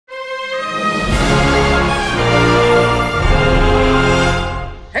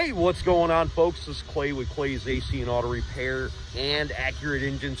What's going on, folks? This is Clay with Clay's AC and Auto Repair and Accurate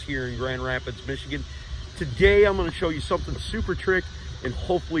Engines here in Grand Rapids, Michigan. Today I'm going to show you something super trick and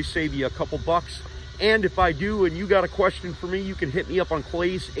hopefully save you a couple bucks. And if I do and you got a question for me, you can hit me up on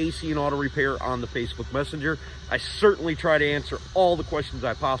Clay's AC and Auto Repair on the Facebook Messenger. I certainly try to answer all the questions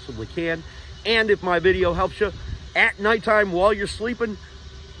I possibly can. And if my video helps you at nighttime while you're sleeping,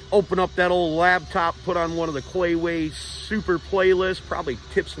 open up that old laptop, put on one of the Clayway super playlists. Probably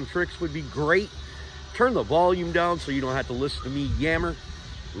tips and tricks would be great. Turn the volume down so you don't have to listen to me yammer.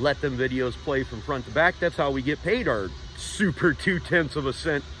 Let them videos play from front to back. That's how we get paid our super 0.2 of a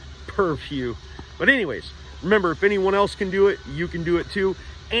cent per view. But anyways, remember, if anyone else can do it, you can do it too.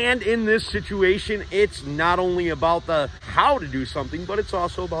 And in this situation, it's not only about the how to do something, but it's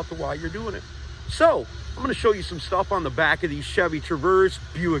also about the why you're doing it. So I'm going to show you some stuff on the back of these Chevy Traverse,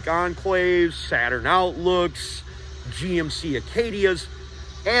 Buick Enclaves, Saturn Outlooks, GMC Acadias,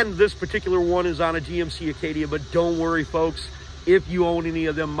 and this particular one is on a GMC Acadia. But don't worry, folks, if you own any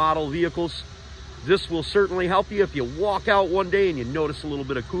of them model vehicles, this will certainly help you. If you walk out one day and you notice a little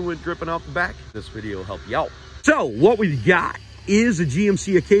bit of coolant dripping out the back, this video will help you out. So what we've got is a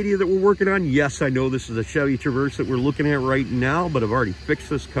GMC Acadia that we're working on. Yes, I know this is a Chevy Traverse that we're looking at right now, but I've already fixed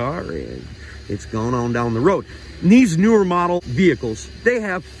this car and it's going on down the road. And these newer model vehicles, they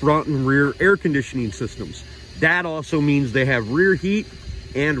have front and rear air conditioning systems. That also means they have rear heat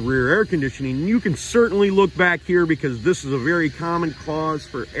and rear air conditioning. You can certainly look back here because this is a very common cause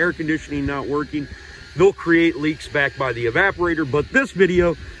for air conditioning not working. They'll create leaks back by the evaporator, but this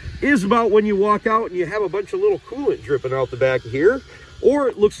video is about when you walk out and you have a bunch of little coolant dripping out the back here, or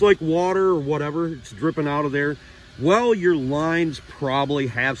it looks like water or whatever, it's dripping out of there. Well, your lines probably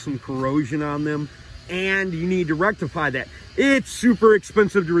have some corrosion on them and you need to rectify that. It's super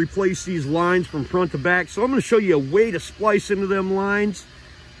expensive to replace these lines from front to back, so I'm going to show you a way to splice into them lines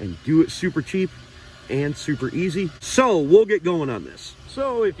and do it super cheap and super easy. So we'll get going on this.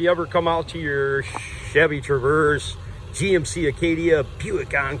 So if you ever come out to your Chevy Traverse, GMC Acadia,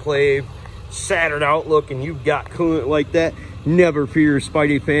 Buick Enclave, Saturn Outlook, and you've got coolant like that, never fear,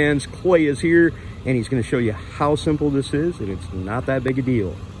 Spidey fans. Clay is here and he's going to show you how simple this is, and it's not that big a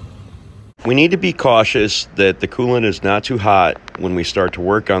deal. We need to be cautious that the coolant is not too hot when we start to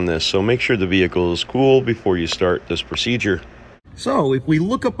work on this, so make sure the vehicle is cool before you start this procedure. So if we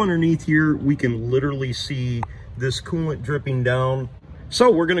look up underneath here, we can literally see this coolant dripping down.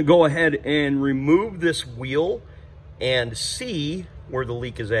 So we're going to go ahead and remove this wheel and see where the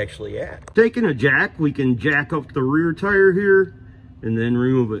leak is actually at. Taking a jack, we can jack up the rear tire here and then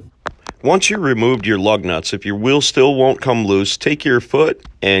remove it. Once you removed your lug nuts, if your wheel still won't come loose, take your foot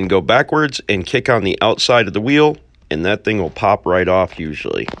and go backwards and kick on the outside of the wheel, and that thing will pop right off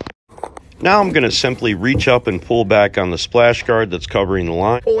usually. Now I'm going to simply reach up and pull back on the splash guard that's covering the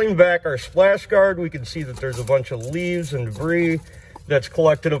line. Pulling back our splash guard, we can see that there's a bunch of leaves and debris that's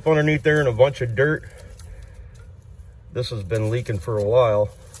collected up underneath there and a bunch of dirt. This has been leaking for a while.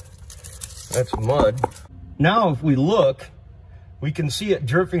 That's mud. Now if we look, we can see it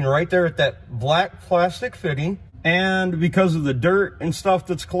dripping right there at that black plastic fitting. And because of the dirt and stuff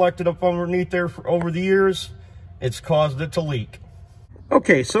that's collected up underneath there over the years, it's caused it to leak.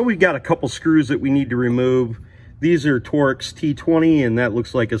 Okay, so we got a couple screws that we need to remove. These are Torx T20, and that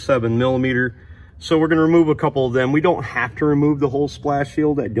looks like a 7mm. So we're gonna remove a couple of them. We don't have to remove the whole splash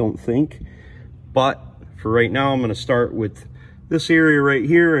shield, I don't think. But for right now, I'm gonna start with this area right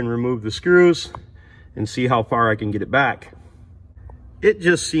here and remove the screws and see how far I can get it back. It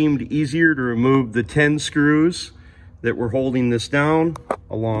just seemed easier to remove the 10 screws that were holding this down,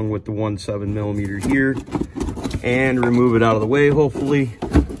 along with the 1 7mm here, and remove it out of the way, hopefully,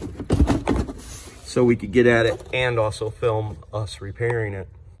 so we could get at it and also film us repairing it.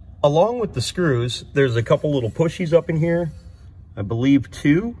 Along with the screws, there's a couple little pushies up in here. I believe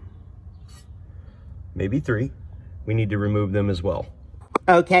 2, maybe 3. We need to remove them as well.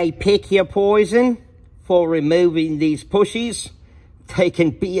 Okay, pick your poison for removing these pushies. They can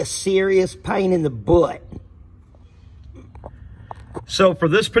be a serious pain in the butt. So for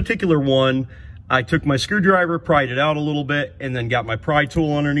this particular one, I took my screwdriver, pried it out a little bit, and then got my pry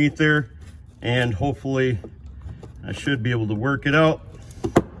tool underneath there. And hopefully I should be able to work it out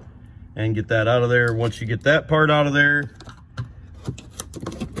and get that out of there. Once you get that part out of there,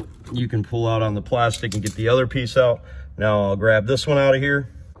 you can pull out on the plastic and get the other piece out. Now I'll grab this one out of here.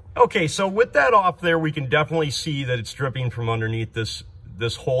 Okay, so with that off there, we can definitely see that it's dripping from underneath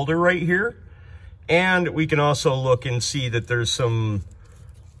this holder right here. And we can also look and see that there's some,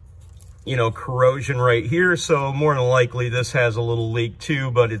 you know, corrosion right here. So more than likely this has a little leak too,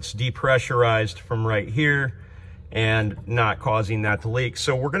 but it's depressurized from right here. and not causing that to leak.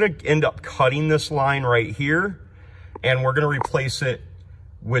 So we're gonna end up cutting this line right here, and we're gonna replace it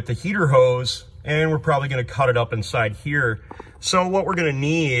with the heater hose, and we're probably gonna cut it up inside here. So what we're gonna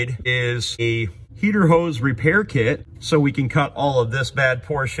need is a heater hose repair kit, so we can cut all of this bad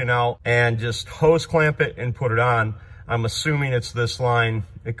portion out and just hose clamp it and put it on. I'm assuming it's this line.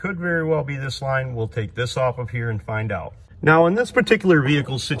 It could very well be this line. We'll take this off of here and find out. Now, in this particular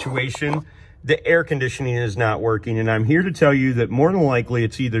vehicle situation, the air conditioning is not working, and I'm here to tell you that more than likely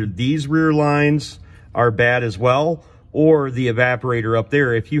it's either these rear lines are bad as well, or the evaporator up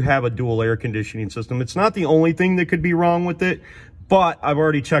there if you have a dual air conditioning system. It's not the only thing that could be wrong with it, but I've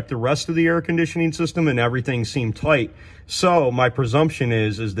already checked the rest of the air conditioning system and everything seemed tight. So my presumption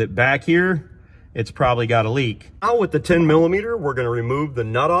is that back here, it's probably got a leak. Now with the 10mm, we're gonna remove the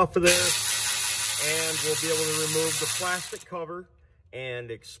nut off of there, and we'll be able to remove the plastic cover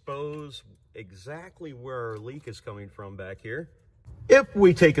and expose exactly where our leak is coming from back here. If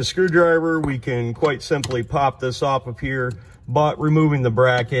we take a screwdriver, we can quite simply pop this off of here, but removing the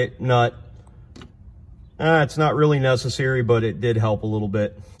bracket nut, it's not really necessary, but it did help a little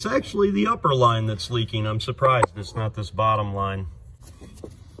bit. It's actually the upper line that's leaking. I'm surprised it's not this bottom line.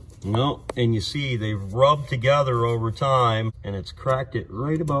 Well, and you see they've rubbed together over time, and it's cracked it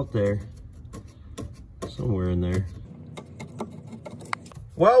right about there, somewhere in there.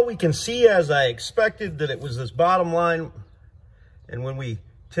 Well, we can see, as I expected, that it was this bottom line. And when we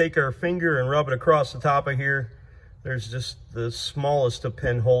take our finger and rub it across the top of here, there's just the smallest of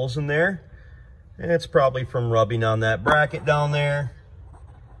pinholes in there. And it's probably from rubbing on that bracket down there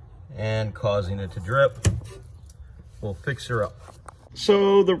and causing it to drip. We'll fix her up.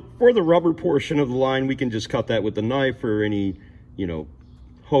 So for the rubber portion of the line, we can just cut that with a knife or any,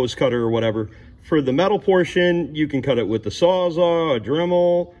 hose cutter or whatever. For the metal portion, you can cut it with the Sawzall, a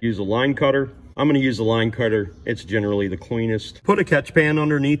Dremel, use a line cutter. I'm gonna use a line cutter. It's generally the cleanest. Put a catch pan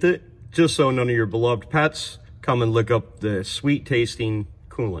underneath it, just so none of your beloved pets come and lick up the sweet tasting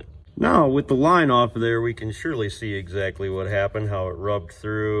coolant. Now with the line off of there, we can surely see exactly what happened, how it rubbed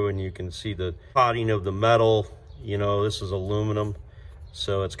through, and you can see the potting of the metal. This is aluminum,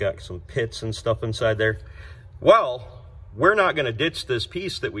 so it's got some pits and stuff inside there. Well, we're not gonna ditch this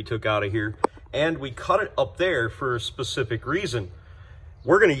piece that we took out of here, and we cut it up there for a specific reason.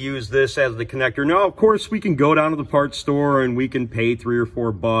 We're going to use this as the connector. Now, of course, we can go down to the parts store and we can pay $3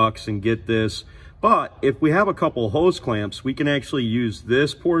 or $4 and get this. But if we have a couple of hose clamps, we can actually use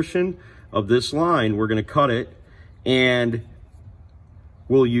this portion of this line. We're going to cut it, and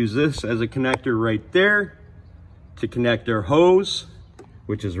we'll use this as a connector right there to connect our hose,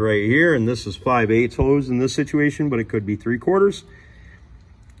 which is right here. And this is 5/8 hose in this situation, but it could be 3/4.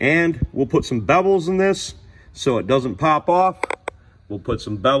 And we'll put some bevels in this so it doesn't pop off. We'll put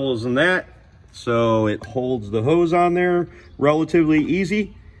some bevels in that so it holds the hose on there relatively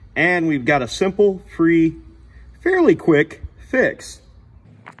easy. And we've got a simple, free, fairly quick fix.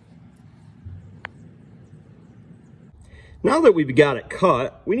 Now that we've got it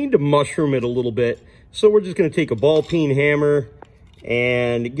cut, we need to mushroom it a little bit. So we're just gonna take a ball peen hammer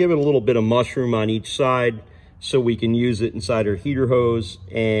and give it a little bit of mushroom on each side, so we can use it inside our heater hose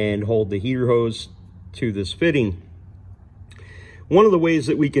and hold the heater hose to this fitting. One of the ways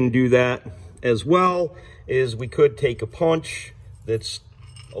that we can do that as well is we could take a punch that's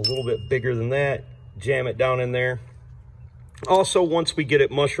a little bit bigger than that, jam it down in there. Also, once we get it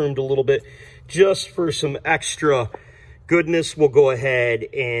mushroomed a little bit, just for some extra goodness, we'll go ahead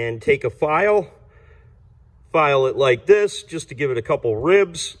and take a file it like this, just to give it a couple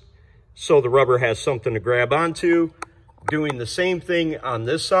ribs, so the rubber has something to grab onto. Doing the same thing on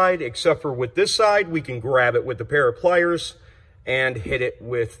this side, except for with this side, we can grab it with a pair of pliers and hit it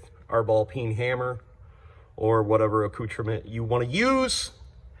with our ball peen hammer or whatever accoutrement you want to use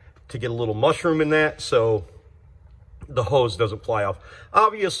to get a little mushroom in that so the hose doesn't fly off.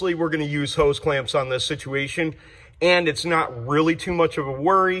 Obviously, we're going to use hose clamps on this situation, and it's not really too much of a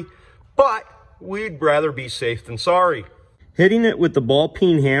worry, but we'd rather be safe than sorry. Hitting it with the ball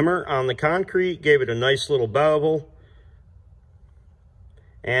peen hammer on the concrete gave it a nice little bevel,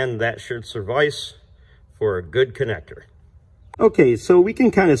 and that should suffice for a good connector. Okay, so we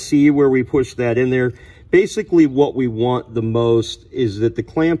can kind of see where we push that in there. Basically, what we want the most is that the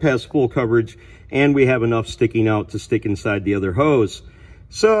clamp has full coverage and we have enough sticking out to stick inside the other hose.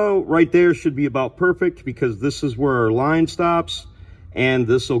 So right there should be about perfect, because this is where our line stops, and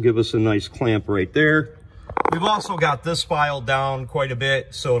this will give us a nice clamp right there. We've also got this filed down quite a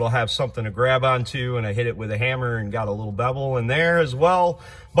bit, so it'll have something to grab onto, and I hit it with a hammer and got a little bevel in there as well.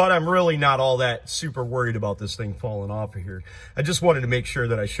 But I'm really not all that super worried about this thing falling off of here. I just wanted to make sure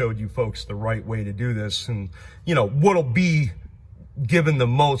that I showed you folks the right way to do this, and you know, what'll be given the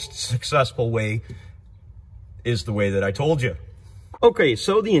most successful way is the way that I told you. Okay,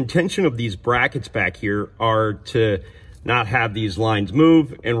 so the intention of these brackets back here are to not have these lines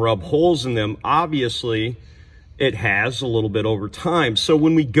move and rub holes in them. Obviously, it has a little bit over time. So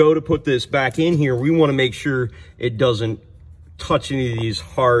when we go to put this back in here, we want to make sure it doesn't touch any of these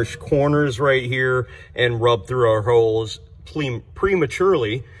harsh corners right here and rub through our holes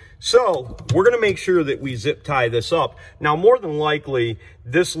prematurely. So we're going to make sure that we zip tie this up. Now, more than likely,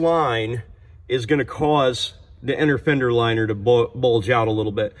 this line is going to cause the inner fender liner to bulge out a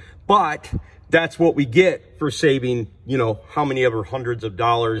little bit, but that's what we get for saving, you know, how many ever hundreds of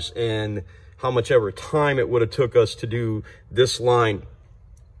dollars and how much ever time it would have took us to do this line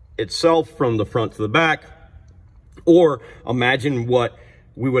itself from the front to the back. Or imagine what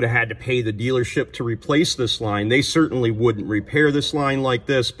we would have had to pay the dealership to replace this line. They certainly wouldn't repair this line like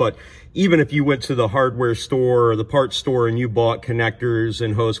this, but even if you went to the hardware store or the parts store and you bought connectors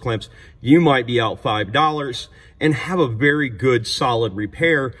and hose clamps, you might be out $5 and have a very good solid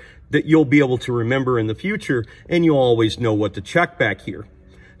repair that you'll be able to remember in the future, and you'll always know what to check back here.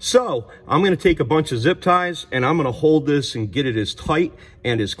 So I'm going to take a bunch of zip ties and I'm going to hold this and get it as tight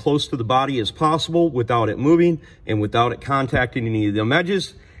and as close to the body as possible without it moving and without it contacting any of the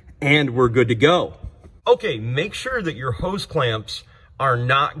edges, and we're good to go. Okay, make sure that your hose clamps are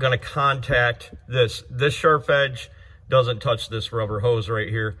not going to contact this. This sharp edge doesn't touch this rubber hose right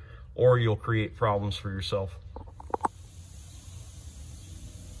here, or you'll create problems for yourself.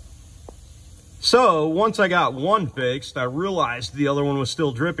 So once I got one fixed, I realized the other one was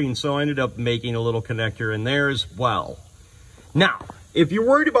still dripping, so I ended up making a little connector in there as well. Now, if you're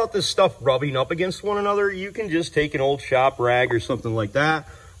worried about this stuff rubbing up against one another, you can just take an old shop rag or something like that,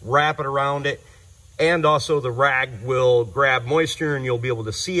 wrap it around it, and also the rag will grab moisture and you'll be able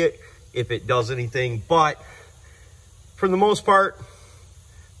to see it if it does anything. But for the most part,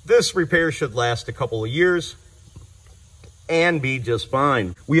 this repair should last a couple of years and be just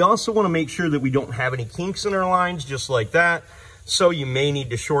fine. We also want to make sure that we don't have any kinks in our lines, just like that. So you may need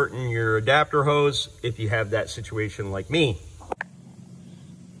to shorten your adapter hose if you have that situation like me.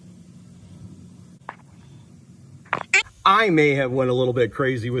 I may have went a little bit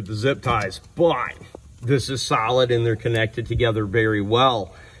crazy with the zip ties, but this is solid and they're connected together very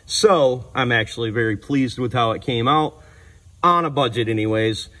well. So I'm actually very pleased with how it came out on a budget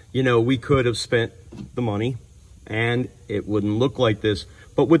anyways. You know, we could have spent the money and it wouldn't look like this,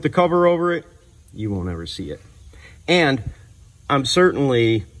 but with the cover over it, you won't ever see it. And I'm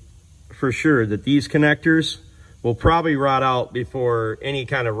certainly for sure that these connectors will probably rot out before any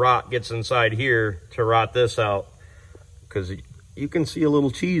kind of rot gets inside here to rot this out, because you can see a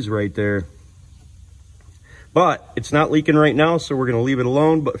little cheese right there. But it's not leaking right now, so we're going to leave it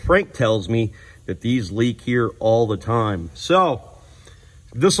alone. But Frank tells me that these leak here all the time. So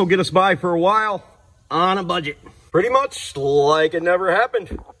this will get us by for a while on a budget. Pretty much like it never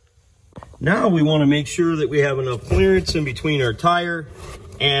happened. Now we want to make sure that we have enough clearance in between our tire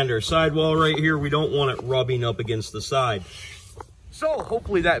and our sidewall right here. We don't want it rubbing up against the side. So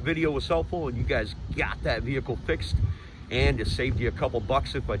hopefully that video was helpful and you guys got that vehicle fixed, and it saved you a couple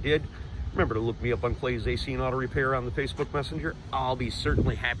bucks if I did. Remember to look me up on Clay's AC and Auto Repair on the Facebook Messenger. I'll be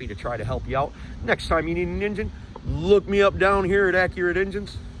certainly happy to try to help you out. Next time you need an engine, look me up down here at Accurate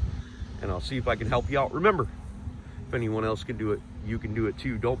Engines, and I'll see if I can help you out. Remember, if anyone else can do it, you can do it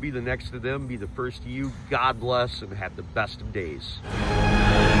too. Don't be the next to them, be the first to you. God bless, and have the best of days.